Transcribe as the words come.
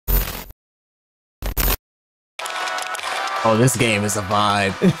Oh, this game is a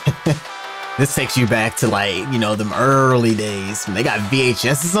vibe. This takes you back to, like, you know, them early days when they got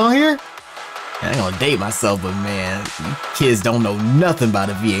VHSs on here. I ain't gonna date myself, but man, you kids don't know nothing about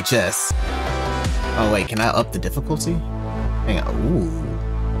a VHS. Oh wait, can I up the difficulty? Hang on, ooh.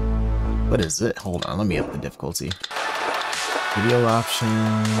 What is it? Hold on, let me up the difficulty. Video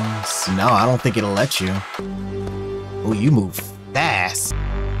options. No, I don't think it'll let you. Oh, you move fast.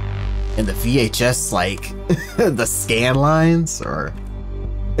 And the VHS, like, the scan lines are...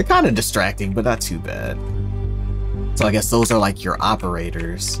 They're kind of distracting, but not too bad. So I guess those are like your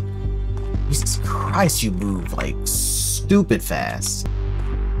operators. Jesus Christ, you move like stupid fast.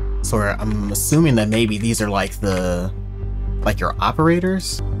 So I'm assuming that maybe these are like your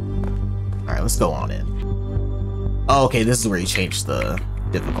operators. All right, let's go on in. Oh, okay, this is where you change the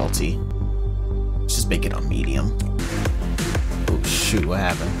difficulty. Let's just make it on medium. Oh shoot, what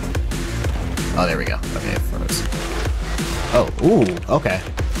happened? Oh, there we go. Okay, it froze. Oh, ooh, okay.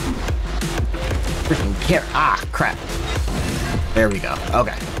 Freaking care. Ah, crap. There we go.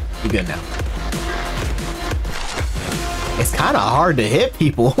 Okay, you good now. It's kind of hard to hit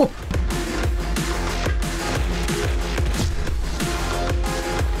people.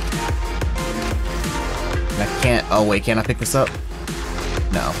 I can't. Oh wait, can I pick this up?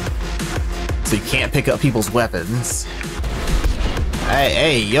 No. So you can't pick up people's weapons.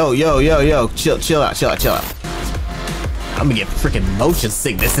 Hey, yo, chill out. I'm gonna get freaking motion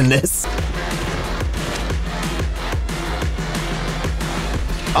sickness in this.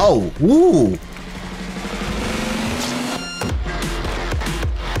 Oh, woo!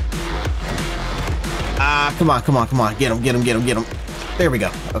 Ah, come on. Get him. There we go.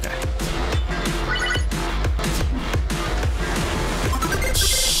 Okay.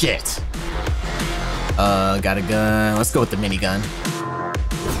 Shit. Got a gun. Let's go with the minigun.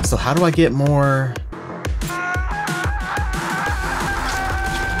 So how do I get more?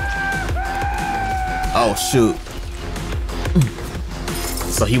 Oh, shoot.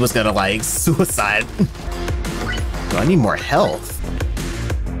 So he was gonna, like, suicide. Oh, I need more health.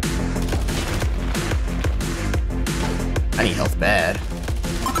 I need health bad.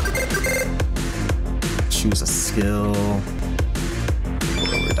 Choose a skill.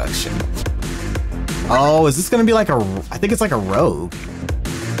 Reduction. Oh, is this gonna be like a... I think it's like a rogue.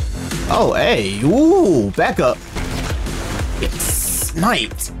 Oh, hey. Ooh, back up. Get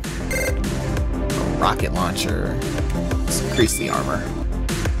sniped. A rocket launcher. Let's increase the armor.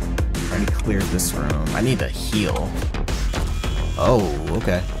 I already cleared this room. I need to heal. Oh,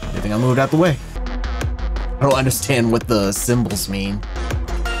 okay. Good thing I moved out the way. I don't understand what the symbols mean.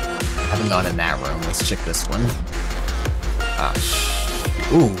 I haven't gone in that room. Let's check this one. Ah,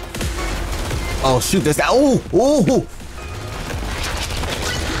 ooh. Oh, shoot, this guy. Ooh.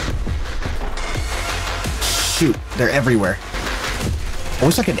 Shoot, they're everywhere. I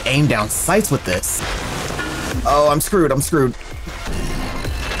wish I could aim down sights with this. Oh, I'm screwed.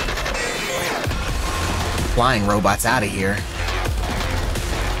 Flying robots out of here.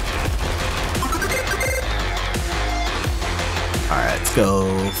 Alright, let's go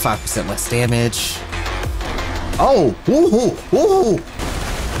 5% less damage. Oh! Woohoo!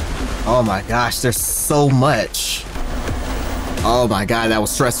 Oh my gosh, there's so much. Oh my god, that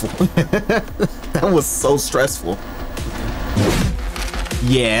was stressful. That was so stressful.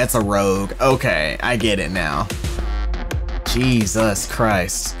 Yeah, it's a rogue. Okay, I get it now. Jesus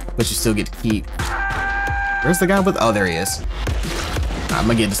Christ. But you still get to keep. Where's the guy with... Oh, there he is. I'm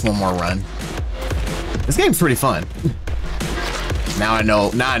gonna get this one more run. This game's pretty fun. Now I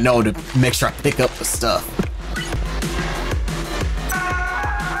know to make sure I pick up the stuff.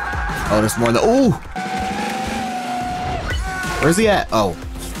 Oh, there's more than... Ooh! Where's he at? Oh.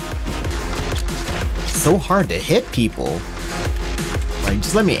 So hard to hit people. Like,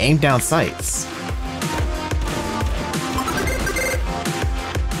 just let me aim down sights.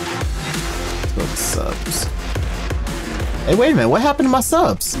 Let's go with subs. Hey, wait a minute. What happened to my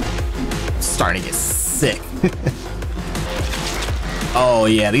subs? I'm starting to get sick. Oh,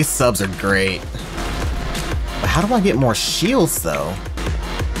 yeah. These subs are great. But how do I get more shields, though?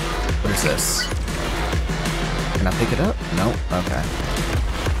 What is this? Can I pick it up? Nope. Okay.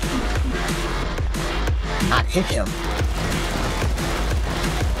 Not hit him.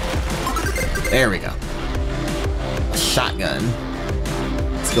 There we go. A shotgun.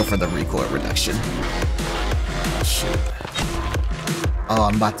 Let's go for the recoil reduction. Oh, shoot. Oh,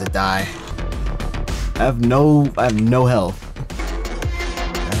 I'm about to die. I have no health.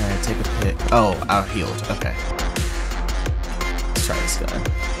 Alright, take a pick. Oh, I healed. Okay. Let's try this gun.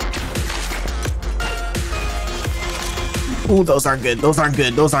 Ooh, those aren't good.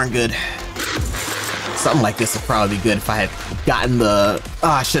 Something like this would probably be good if I had gotten the... Oh,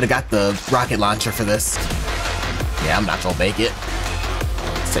 I should have got the rocket launcher for this. Yeah, I'm not gonna make it.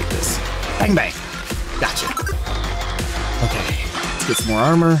 Let's take this. Bang, bang. Gotcha. Okay, let's get some more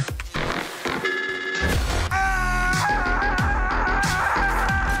armor.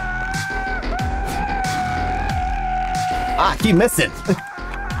 Ah, keep missing.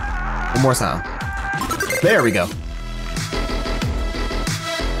 One more time. There we go.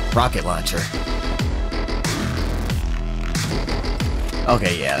 Rocket launcher.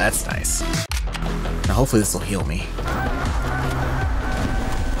 Okay, yeah, that's nice. Now hopefully this will heal me.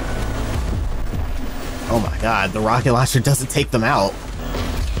 Oh my god, the rocket launcher doesn't take them out.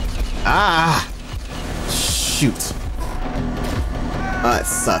 Ah! Shoot. It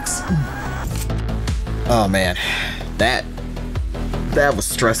sucks. Oh man, that was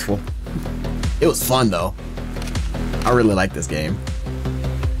stressful. It was fun though. I really like this game.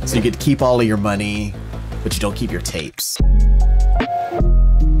 So you get to keep all of your money, but you don't keep your tapes.